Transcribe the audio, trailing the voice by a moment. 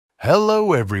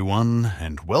Hello everyone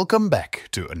and welcome back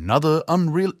to another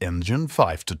Unreal Engine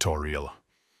 5 tutorial.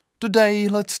 Today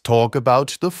let's talk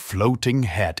about the floating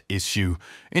head issue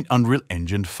in Unreal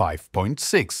Engine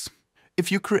 5.6.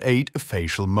 If you create a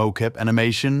facial mocap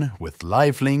animation with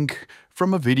live link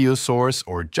from a video source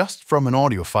or just from an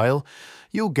audio file,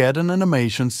 you'll get an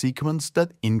animation sequence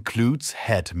that includes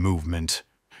head movement.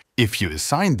 If you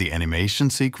assign the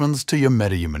animation sequence to your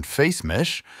Metahuman face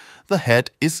mesh, the head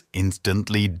is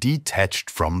instantly detached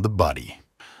from the body.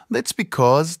 That's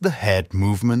because the head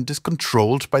movement is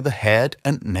controlled by the head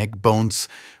and neck bones,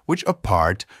 which are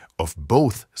part of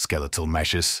both skeletal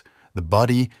meshes, the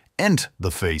body and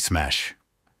the face mesh.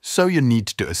 So you need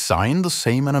to assign the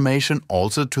same animation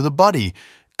also to the body,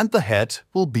 and the head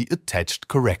will be attached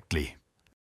correctly.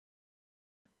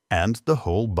 And the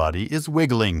whole body is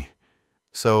wiggling.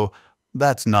 So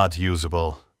that's not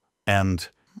usable. And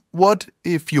what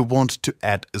if you want to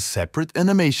add a separate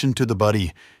animation to the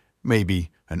body? Maybe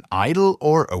an idle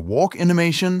or a walk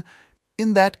animation?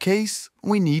 In that case,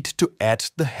 we need to add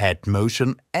the head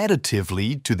motion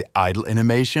additively to the idle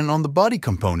animation on the body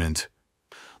component.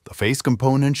 The face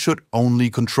component should only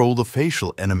control the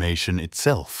facial animation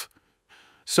itself.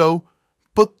 So,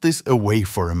 put this away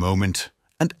for a moment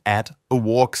and add a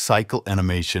walk cycle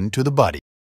animation to the body.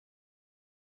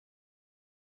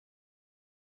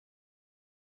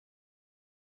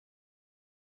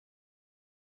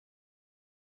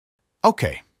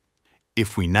 Okay,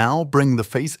 if we now bring the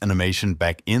face animation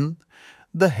back in,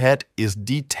 the head is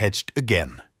detached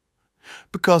again.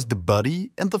 Because the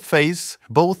body and the face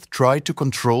both try to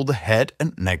control the head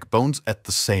and neck bones at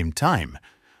the same time.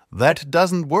 That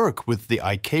doesn't work with the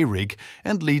IK rig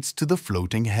and leads to the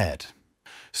floating head.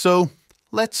 So,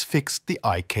 let's fix the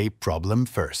IK problem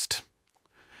first.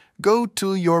 Go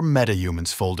to your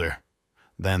Metahumans folder,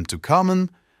 then to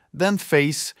Common, then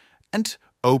Face, and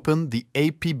open the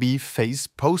APB Face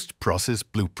Post-Process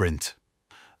Blueprint.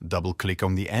 Double-click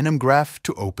on the anim graph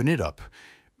to open it up.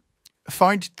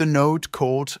 Find the node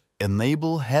called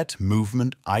Enable Head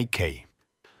Movement IK.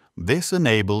 This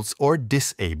enables or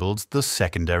disables the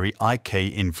secondary IK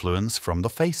influence from the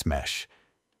face mesh.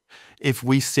 If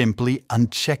we simply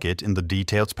uncheck it in the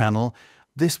Details panel,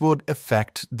 this would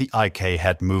affect the IK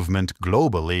head movement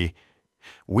globally.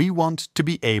 We want to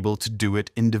be able to do it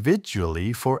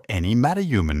individually for any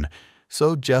metahuman,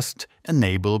 so just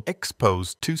enable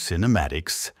Expose to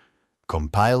Cinematics,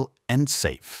 compile and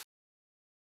save.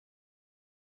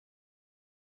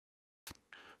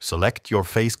 Select your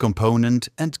face component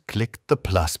and click the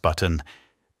plus button.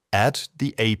 Add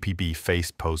the APB Face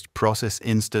Post Process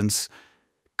instance.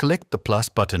 Click the plus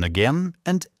button again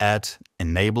and add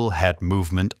Enable Head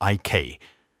Movement IK.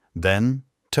 Then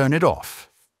turn it off.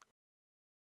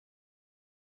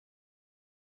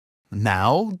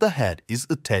 Now the head is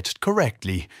attached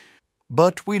correctly,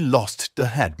 but we lost the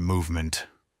head movement.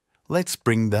 Let's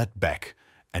bring that back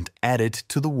and add it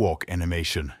to the walk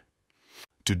animation.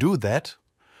 To do that,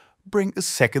 bring a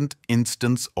second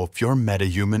instance of your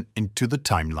metahuman into the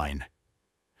timeline.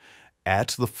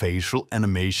 Add the facial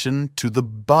animation to the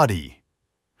body.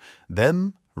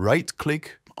 Then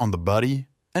right-click on the body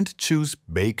and choose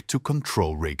Bake to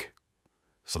Control Rig.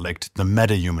 Select the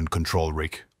Metahuman Control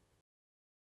Rig.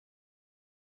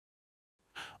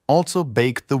 Also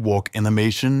bake the walk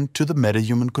animation to the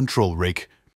Metahuman Control Rig.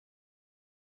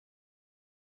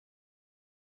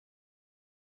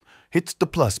 Hit the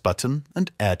plus button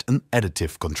and add an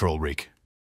additive control rig.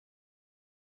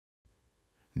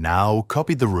 Now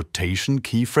copy the rotation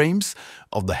keyframes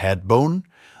of the head bone,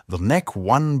 the neck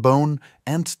 1 bone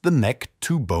and the neck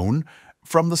 2 bone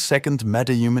from the second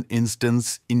Metahuman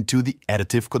instance into the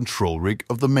additive control rig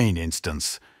of the main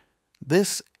instance.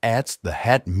 This adds the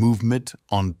head movement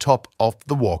on top of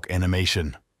the walk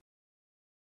animation.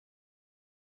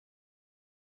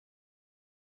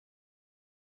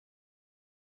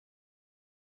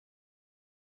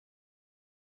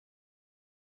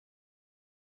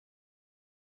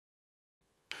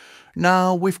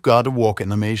 Now we've got a walk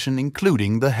animation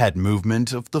including the head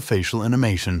movement of the facial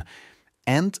animation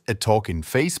and a talking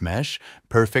face mesh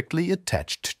perfectly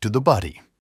attached to the body.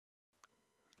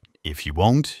 If you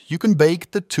want, you can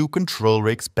bake the two control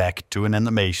rigs back to an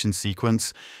animation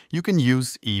sequence you can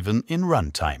use even in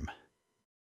runtime.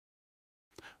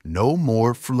 No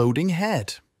more floating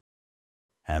head.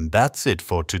 And that's it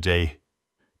for today.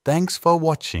 Thanks for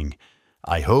watching.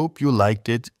 I hope you liked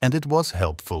it and it was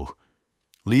helpful.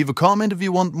 Leave a comment if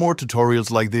you want more tutorials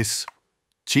like this.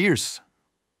 Cheers!